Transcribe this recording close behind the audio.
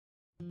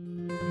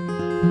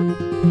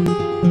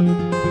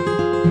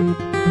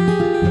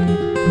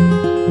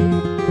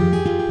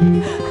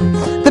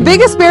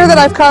biggest bear that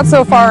I've caught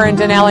so far in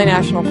Denali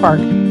National Park.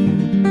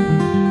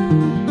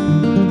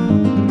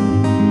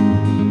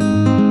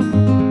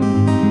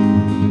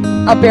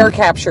 A bear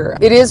capture.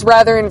 It is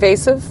rather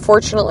invasive.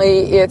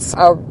 Fortunately, it's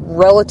a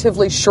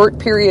relatively short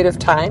period of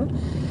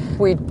time.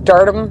 We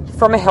dart them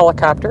from a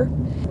helicopter.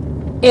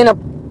 In a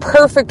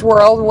perfect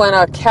world, when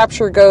a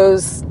capture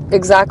goes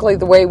exactly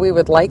the way we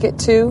would like it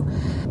to,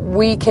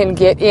 we can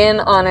get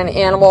in on an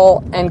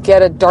animal and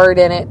get a dart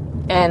in it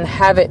and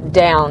have it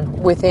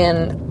down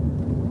within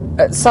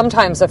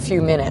sometimes a few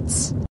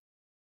minutes.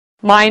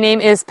 My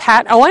name is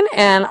Pat Owen,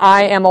 and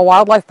I am a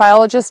wildlife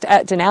biologist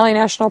at Denali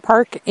National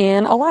Park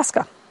in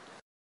Alaska.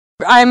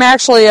 I'm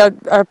actually a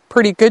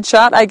pretty good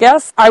shot, I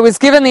guess. I was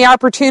given the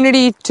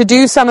opportunity to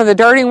do some of the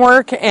darting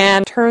work,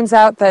 and turns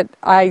out that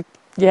I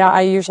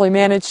usually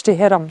manage to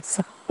hit them.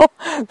 So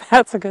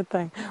that's a good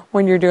thing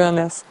when you're doing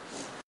this.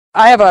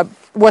 I have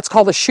what's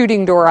called a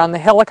shooting door on the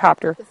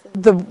helicopter.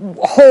 The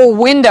whole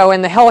window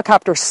in the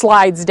helicopter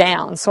slides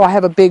down, so I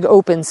have a big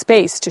open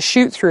space to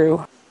shoot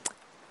through.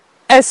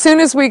 As soon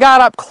as we got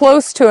up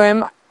close to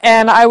him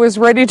and I was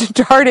ready to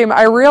dart him,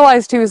 I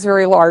realized he was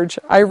very large.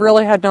 I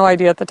really had no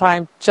idea at the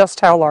time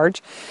just how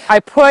large. I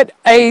put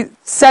a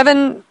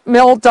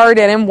 7mm dart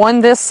in him,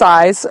 one this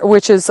size,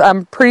 which is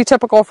pretty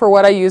typical for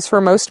what I use for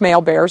most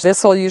male bears.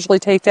 This will usually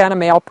take down a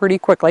male pretty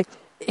quickly.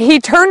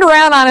 He turned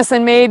around on us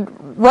and made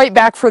right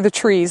back for the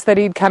trees that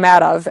he'd come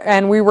out of,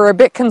 and we were a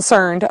bit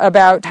concerned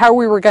about how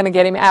we were going to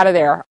get him out of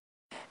there.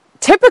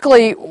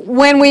 Typically,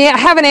 when we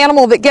have an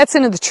animal that gets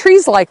into the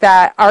trees like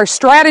that, our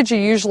strategy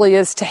usually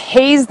is to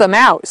haze them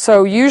out.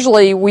 So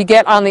usually we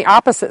get on the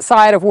opposite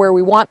side of where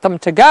we want them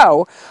to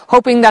go,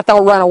 hoping that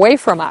they'll run away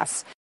from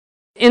us.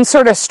 In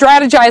sort of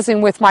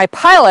strategizing with my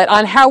pilot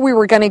on how we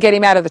were going to get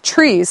him out of the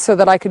trees so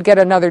that I could get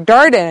another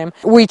dart in him,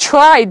 we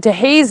tried to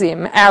haze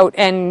him out,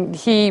 and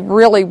he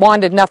really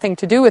wanted nothing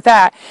to do with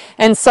that.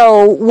 And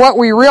so what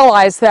we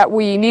realized that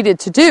we needed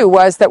to do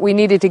was that we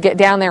needed to get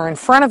down there in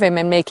front of him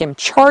and make him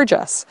charge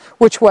us,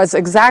 which was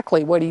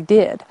exactly what he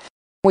did.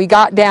 We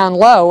got down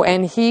low,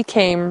 and he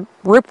came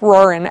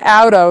rip-roaring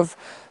out of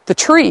the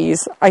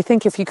trees. I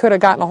think if he could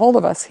have gotten a hold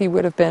of us, he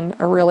would have been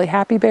a really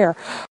happy bear.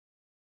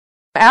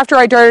 After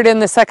I darted in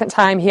the second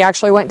time, he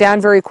actually went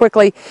down very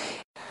quickly.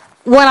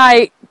 When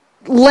I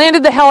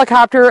landed the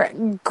helicopter,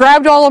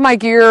 grabbed all of my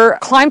gear,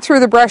 climbed through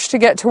the brush to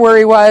get to where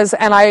he was,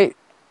 and I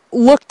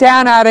looked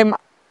down at him,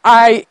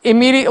 I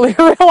immediately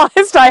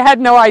realized I had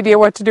no idea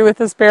what to do with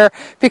this bear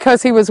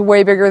because he was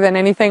way bigger than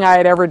anything I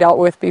had ever dealt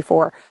with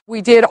before.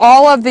 We did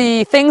all of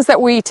the things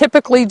that we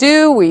typically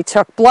do. We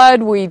took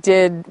blood, we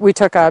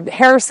took a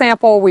hair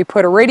sample, we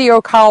put a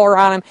radio collar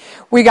on him.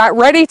 We got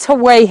ready to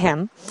weigh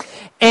him.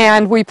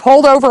 And we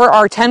pulled over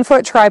our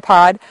 10-foot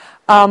tripod,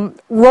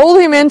 rolled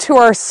him into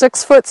our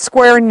 6-foot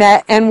square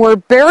net, and were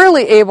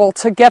barely able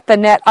to get the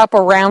net up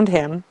around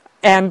him.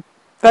 And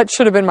that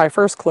should have been my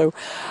first clue.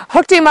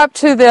 Hooked him up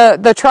to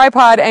the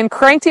tripod and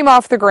cranked him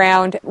off the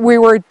ground. We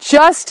were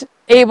just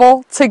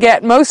able to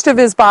get most of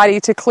his body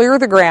to clear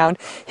the ground.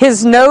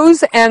 His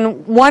nose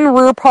and one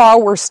rear paw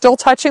were still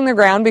touching the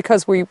ground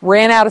because we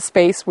ran out of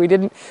space. We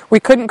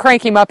couldn't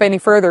crank him up any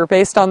further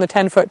based on the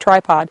 10-foot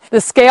tripod.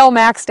 The scale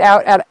maxed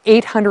out at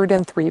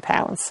 803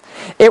 pounds.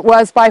 It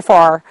was by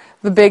far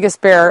the biggest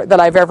bear that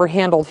I've ever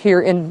handled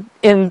here in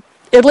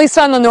at least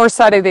on the north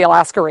side of the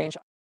Alaska Range.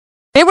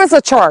 It was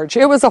a charge.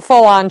 It was a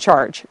full-on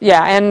charge.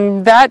 Yeah,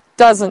 and that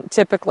doesn't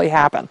typically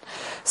happen.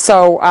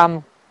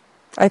 So,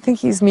 I think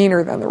he's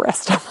meaner than the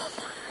rest of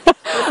them.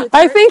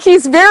 I think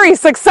he's very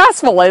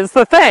successful is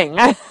the thing.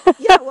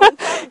 Yeah, well,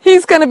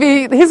 he's going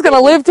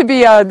to live to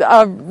be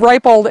a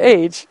ripe old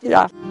age.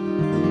 Yeah.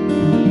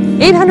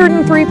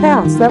 803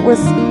 pounds. That was,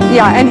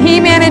 yeah, and he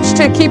managed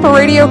to keep a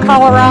radio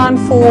collar on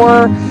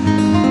for,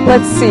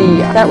 let's see,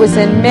 that was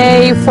in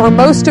May, for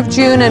most of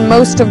June and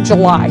most of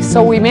July.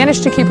 So we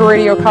managed to keep a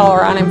radio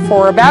collar on him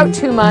for about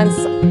 2 months.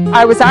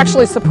 I was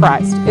actually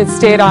surprised it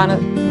stayed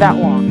on that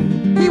long.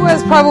 He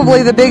was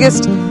probably the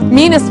biggest,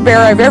 meanest bear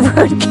I've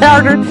ever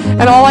encountered,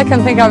 and all I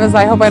can think of is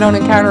I hope I don't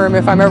encounter him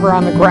if I'm ever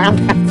on the ground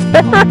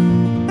out there.